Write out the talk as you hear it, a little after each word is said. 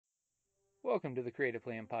Welcome to the Creative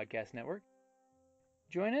Plan Podcast Network.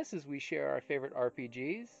 Join us as we share our favorite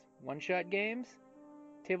RPGs, one-shot games,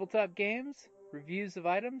 tabletop games, reviews of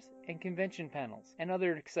items, and convention panels, and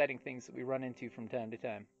other exciting things that we run into from time to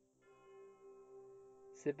time.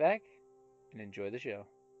 Sit back and enjoy the show.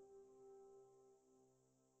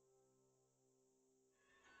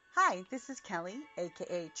 Hi, this is Kelly,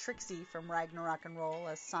 aka Trixie from Ragnarok and Roll,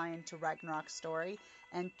 a Sign to Ragnarok story,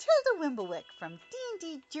 and to the Wimblewick from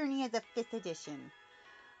D&D Journey of the 5th Edition.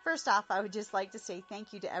 First off, I would just like to say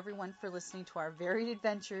thank you to everyone for listening to our varied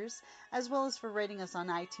adventures, as well as for rating us on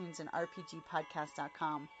iTunes and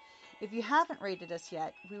RPGpodcast.com. If you haven't rated us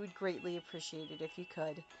yet, we would greatly appreciate it if you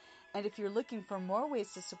could. And if you're looking for more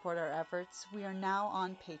ways to support our efforts, we are now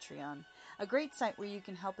on Patreon, a great site where you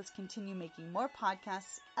can help us continue making more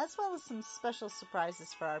podcasts, as well as some special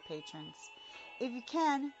surprises for our patrons. If you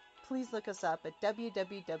can, please look us up at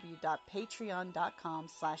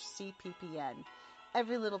www.patreon.com/cppn.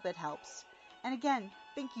 Every little bit helps. And again,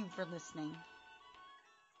 thank you for listening.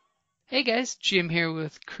 Hey guys, Jim here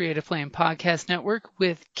with Creative Plan Podcast Network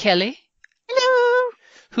with Kelly. Hello!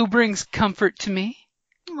 Who brings comfort to me.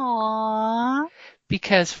 Aww.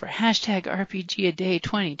 Because for hashtag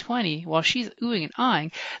RPGaDAY2020, while she's oohing and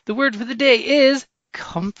ahhing, the word for the day is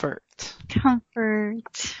comfort.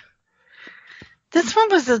 Comfort. This one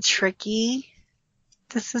was This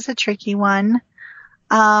is a tricky one.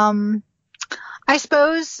 I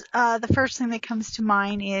suppose the first thing that comes to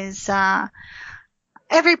mind is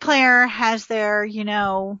every player has their,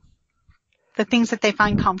 the things that they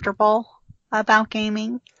find comfortable about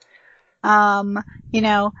gaming. They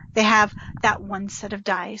have that one set of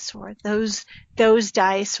dice or those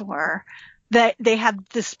dice, or that they have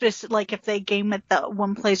the specific, like if they game at the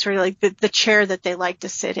one place where like the chair that they like to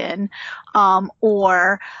sit in,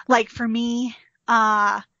 or like for me,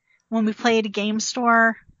 when we play at a game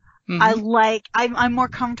store, I'm more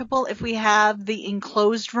comfortable if we have the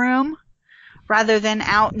enclosed room rather than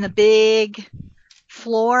out in the big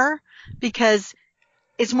floor, because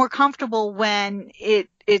it's more comfortable when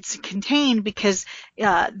it's contained, because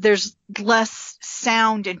there's less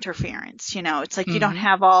sound interference. It's like you don't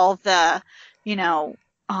have all the,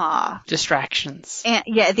 distractions.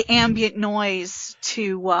 The ambient noise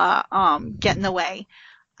to get in the way.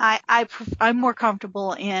 I'm more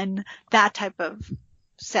comfortable in that type of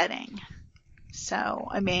setting. So,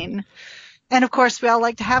 and of course we all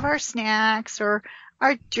like to have our snacks or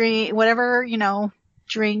our drink, whatever,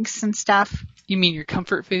 drinks and stuff. You mean your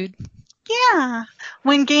comfort food? Yeah.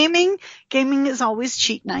 When gaming is always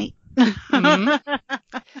cheat night. Mm-hmm.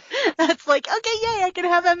 That's like, okay, yay, I can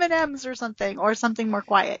have M&Ms or something more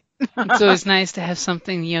quiet. It's always nice to have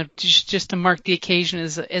something, just to mark the occasion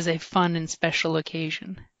as a fun and special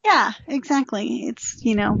occasion. Yeah, exactly. It's,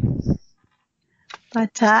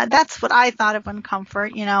 but that's what I thought of when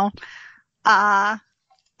comfort, I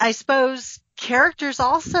suppose characters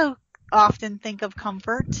also often think of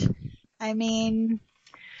comfort.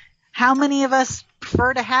 How many of us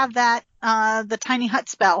prefer to have that, the tiny hut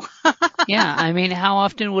spell? Yeah, how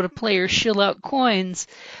often would a player shill out coins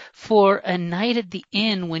for a night at the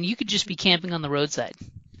inn when you could just be camping on the roadside?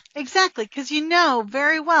 Exactly, because you know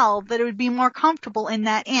very well that it would be more comfortable in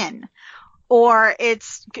that inn. Or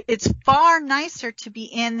it's far nicer to be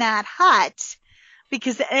in that hut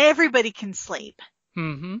because everybody can sleep.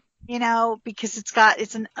 Mm-hmm. Because it's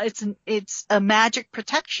a magic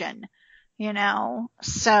protection,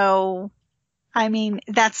 So,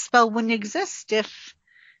 that spell wouldn't exist if,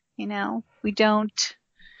 we don't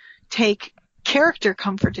take character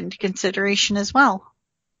comfort into consideration as well.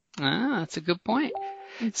 Ah, that's a good point.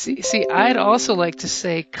 See, I'd also like to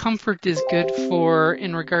say comfort is good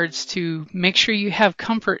in regards to make sure you have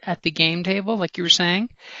comfort at the game table, like you were saying,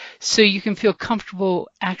 so you can feel comfortable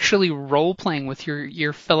actually role-playing with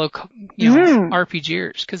your fellow,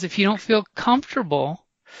 RPGers. Because if you don't feel comfortable,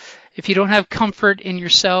 if you don't have comfort in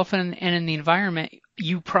yourself and in the environment,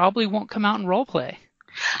 you probably won't come out and role-play.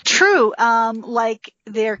 True. Like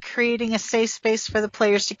they're creating a safe space for the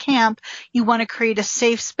players to camp. You want to create a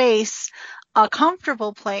safe space, a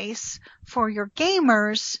comfortable place for your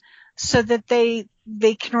gamers so that they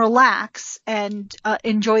can relax and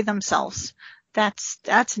enjoy themselves. That's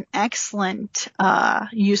an excellent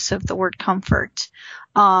use of the word comfort,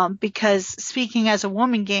 because speaking as a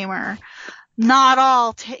woman gamer, not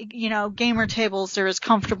all gamer tables are as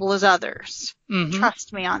comfortable as others. Mm-hmm.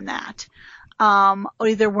 Trust me on that.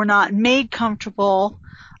 Either we're not made comfortable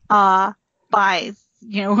by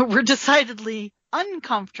we're decidedly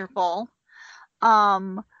uncomfortable,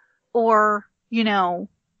 or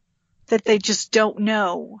that they just don't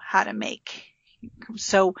know how to make.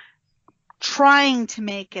 So trying to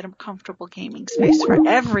make it a comfortable gaming space for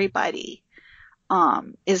everybody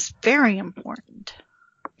is very important.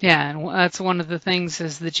 Yeah, and that's one of the things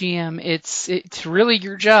as the GM. It's really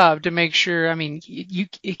your job to make sure. I mean,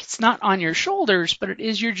 it's not on your shoulders, but it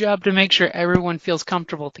is your job to make sure everyone feels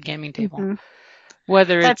comfortable at the gaming table. Mm-hmm.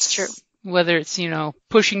 Whether That's true. Whether it's,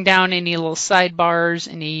 pushing down any little sidebars,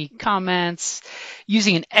 any comments,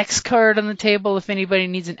 using an X card on the table if anybody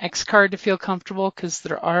needs an X card to feel comfortable, because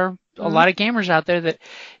there are a lot of gamers out there that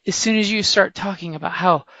as soon as you start talking about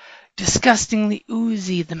how disgustingly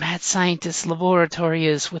oozy the mad scientist laboratory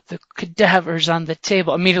is with the cadavers on the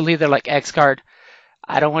table, immediately they're like, X card.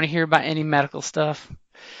 I don't want to hear about any medical stuff.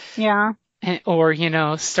 Yeah. Or,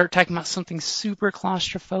 start talking about something super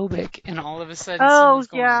claustrophobic, and all of a sudden someone's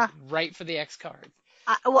going right for the X card.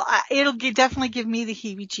 It'll definitely give me the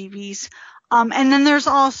heebie-jeebies. And then there's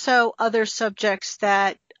also other subjects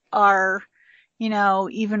that are,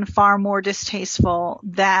 even far more distasteful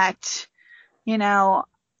that,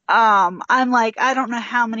 I'm like, I don't know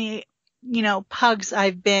how many, pugs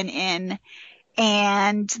I've been in,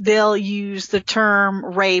 and they'll use the term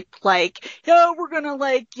rape like, we're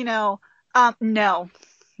gonna no,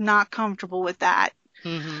 not comfortable with that.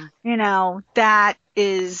 Mm-hmm. That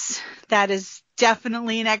is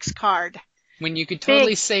definitely an X card. When you could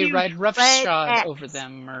totally say ride roughshod X over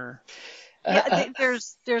them, or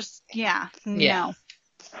no.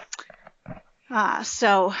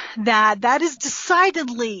 So that is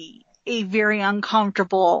decidedly a very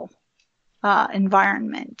uncomfortable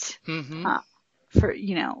environment. Mm-hmm.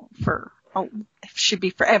 Should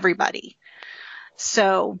be for everybody.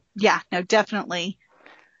 So yeah, no, definitely.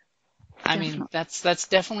 I mean, that's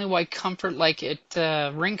definitely why comfort, like at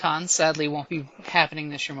RingCon, sadly won't be happening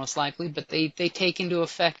this year most likely, but they take into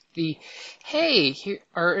effect the, hey, here,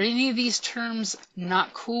 are any of these terms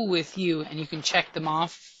not cool with you? And you can check them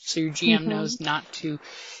off so your GM knows not to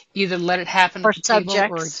either let it happen at the table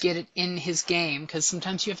or get it in his game, because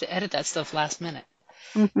sometimes you have to edit that stuff last minute.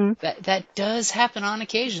 Mm-hmm. That does happen on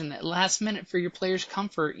occasion, that last minute for your players'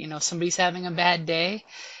 comfort. Somebody's having a bad day,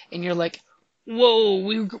 and you're like, whoa,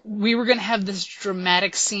 we were going to have this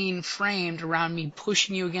dramatic scene framed around me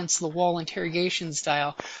pushing you against the wall interrogation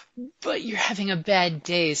style, but you're having a bad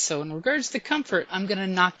day, so in regards to comfort, I'm going to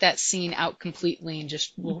knock that scene out completely and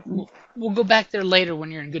just we'll go back there later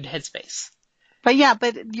when you're in good headspace. But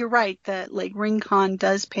you're right that RingCon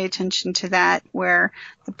does pay attention to that, where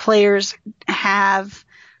the players have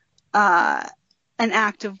an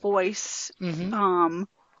active voice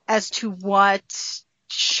as to what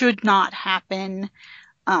should not happen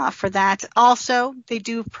for that. Also, they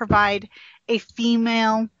do provide a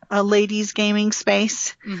female ladies gaming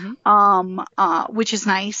space, which is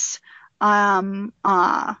nice.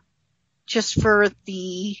 Just for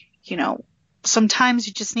the, sometimes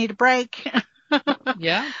you just need a break.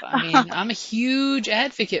 Yeah, I mean, I'm a huge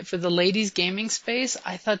advocate for the ladies gaming space.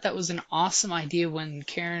 I thought that was an awesome idea when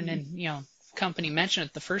Karen and, company mentioned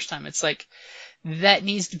it the first time. It's like, that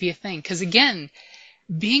needs to be a thing. Because again,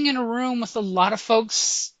 being in a room with a lot of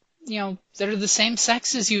folks, that are the same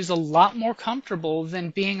sex as you is a lot more comfortable than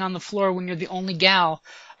being on the floor when you're the only gal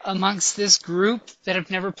amongst this group that have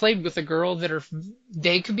never played with a girl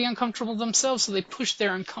they could be uncomfortable themselves, so they push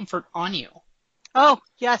their uncomfort on you. Oh,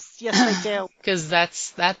 yes, they do. Because that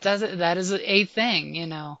is a thing,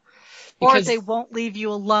 Because, or they won't leave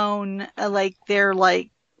you alone, they're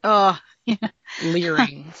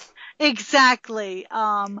leering. Exactly.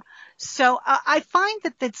 So I find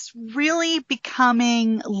that that's really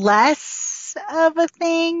becoming less of a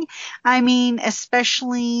thing. I mean,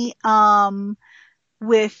 especially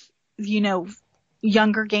with,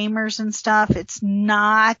 younger gamers and stuff, it's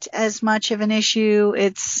not as much of an issue.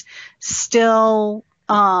 It's still,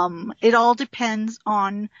 it all depends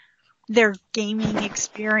on their gaming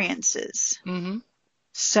experiences. Mm-hmm.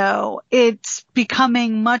 So it's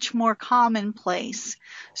becoming much more commonplace.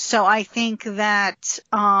 So I think that,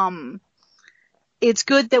 it's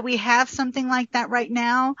good that we have something like that right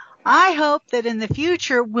now. I hope that in the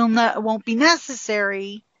future it won't be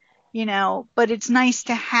necessary, but it's nice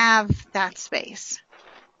to have that space.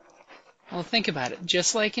 Well, think about it.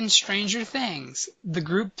 Just like in Stranger Things, the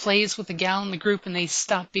group plays with the gal in the group and they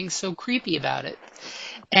stop being so creepy about it.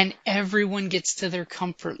 And everyone gets to their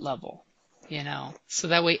comfort level, so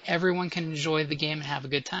that way everyone can enjoy the game and have a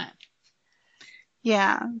good time.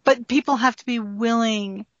 Yeah, but people have to be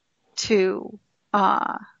willing to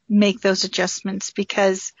make those adjustments,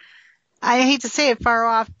 because I hate to say it,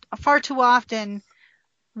 far too often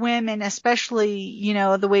women, especially,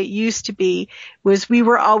 the way it used to be, was we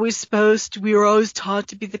were always taught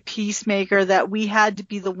to be the peacemaker, that we had to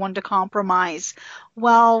be the one to compromise.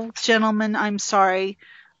 Well, gentlemen, I'm sorry.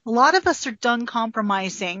 A lot of us are done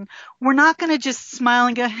compromising. We're not going to just smile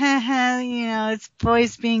and go, it's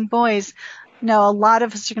boys being boys. No, a lot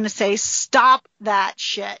of us are going to say, stop that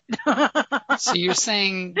shit. So you're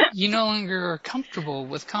saying you no longer are comfortable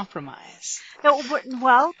with compromise. No,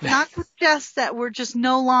 well, not just that, we're just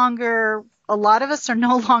no longer, a lot of us are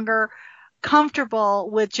no longer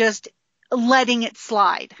comfortable with just letting it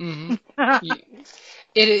slide. Mm-hmm.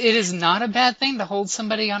 It is not a bad thing to hold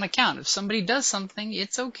somebody on account. If somebody does something,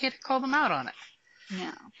 it's okay to call them out on it.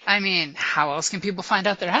 Yeah. I mean, how else can people find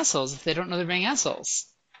out they're assholes if they don't know they're being assholes?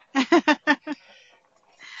 But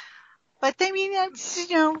I mean,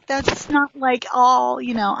 that's not like all,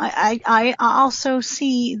 I also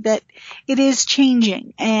see that it is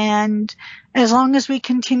changing. And as long as we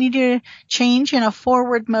continue to change in a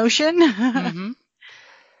forward motion, Mm-hmm.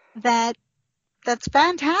 that's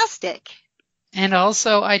fantastic. And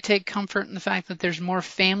also, I take comfort in the fact that there's more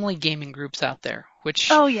family gaming groups out there, which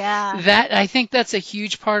I think that's a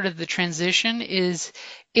huge part of the transition. Is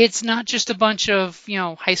it's not just a bunch of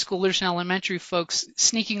high schoolers and elementary folks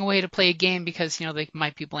sneaking away to play a game because they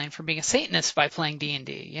might be blamed for being a Satanist by playing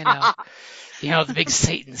D&D. The big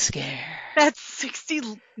Satan scare. That 60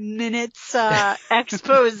 minutes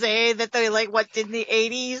expose that they did in the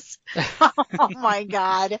 80s. Oh my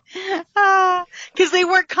God. Because they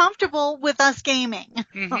weren't comfortable with us gaming.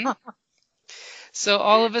 Mm-hmm. So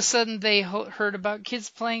all of a sudden they heard about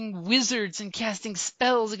kids playing wizards and casting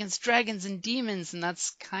spells against dragons and demons, and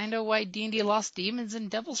that's kind of why D&D lost demons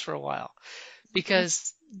and devils for a while.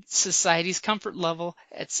 Because society's comfort level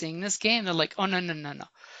at seeing this game, they're like, oh, no.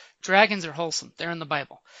 Dragons are wholesome. They're in the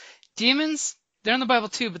Bible. Demons, they're in the Bible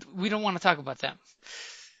too, but we don't want to talk about them.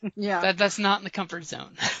 Yeah. That's not in the comfort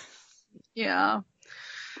zone. Yeah.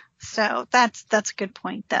 So that's a good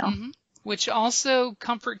point, though. Mm-hmm. Which also,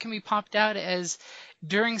 comfort can be popped out as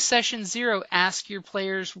during session 0, ask your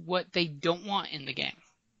players what they don't want in the game.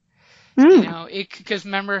 Because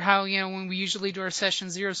remember how, when we usually do our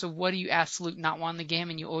session 0, so what do you absolute not want in the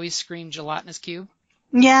game? And you always scream gelatinous cube?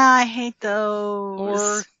 Yeah, I hate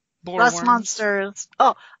those. Or Rust monsters.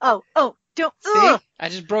 Oh, don't. See? I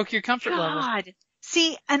just broke your comfort level. God.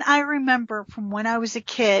 See, and I remember from when I was a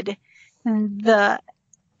kid,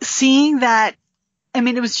 seeing that,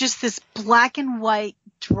 it was just this black and white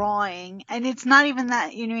drawing, and it's not even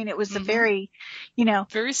that, it was a very,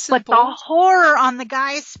 very simple. But the horror on the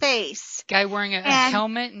guy's face. Guy wearing a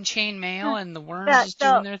helmet and chainmail, and the worms just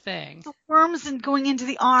doing their thing. The worms and going into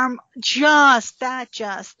the arm, oh,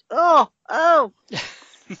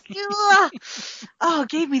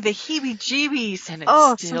 gave me the heebie-jeebies. And it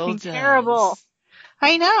still something does. Terrible.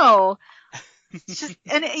 I know. It's just,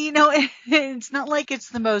 and it's not like it's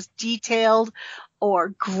the most detailed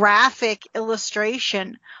or graphic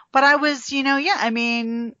illustration, but I was,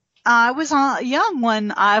 I was young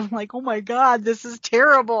when I'm like, oh my God, this is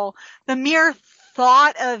terrible. The mere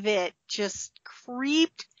thought of it just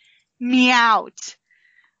creeped me out.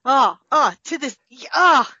 Okay,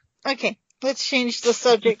 let's change the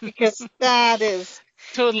subject because that is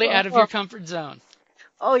totally out of your comfort zone.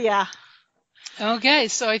 Oh yeah. Okay,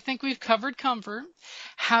 so I think we've covered comfort,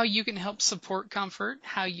 how you can help support comfort,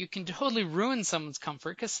 how you can totally ruin someone's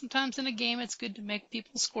comfort, because sometimes in a game it's good to make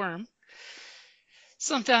people squirm.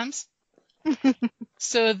 Sometimes.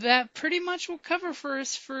 So that pretty much will cover for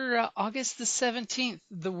us for August the 17th,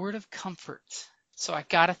 the word of comfort. So I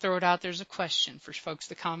gotta throw it out there as a question for folks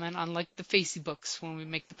to comment on, like the Facebooks when we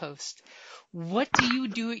make the post. What do you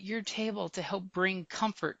do at your table to help bring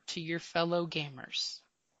comfort to your fellow gamers?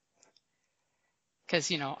 Because,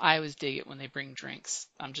 I always dig it when they bring drinks.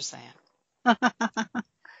 I'm just saying.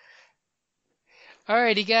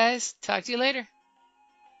 Alrighty, guys. Talk to you later.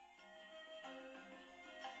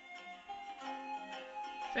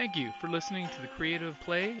 Thank you for listening to the Creative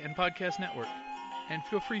Play and Podcast Network. And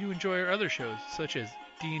feel free to enjoy our other shows, such as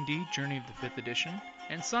D&D Journey of the 5th Edition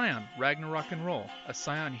and Scion Ragnarok and Roll, a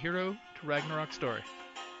Scion hero to Ragnarok story.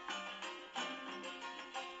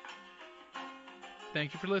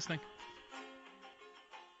 Thank you for listening.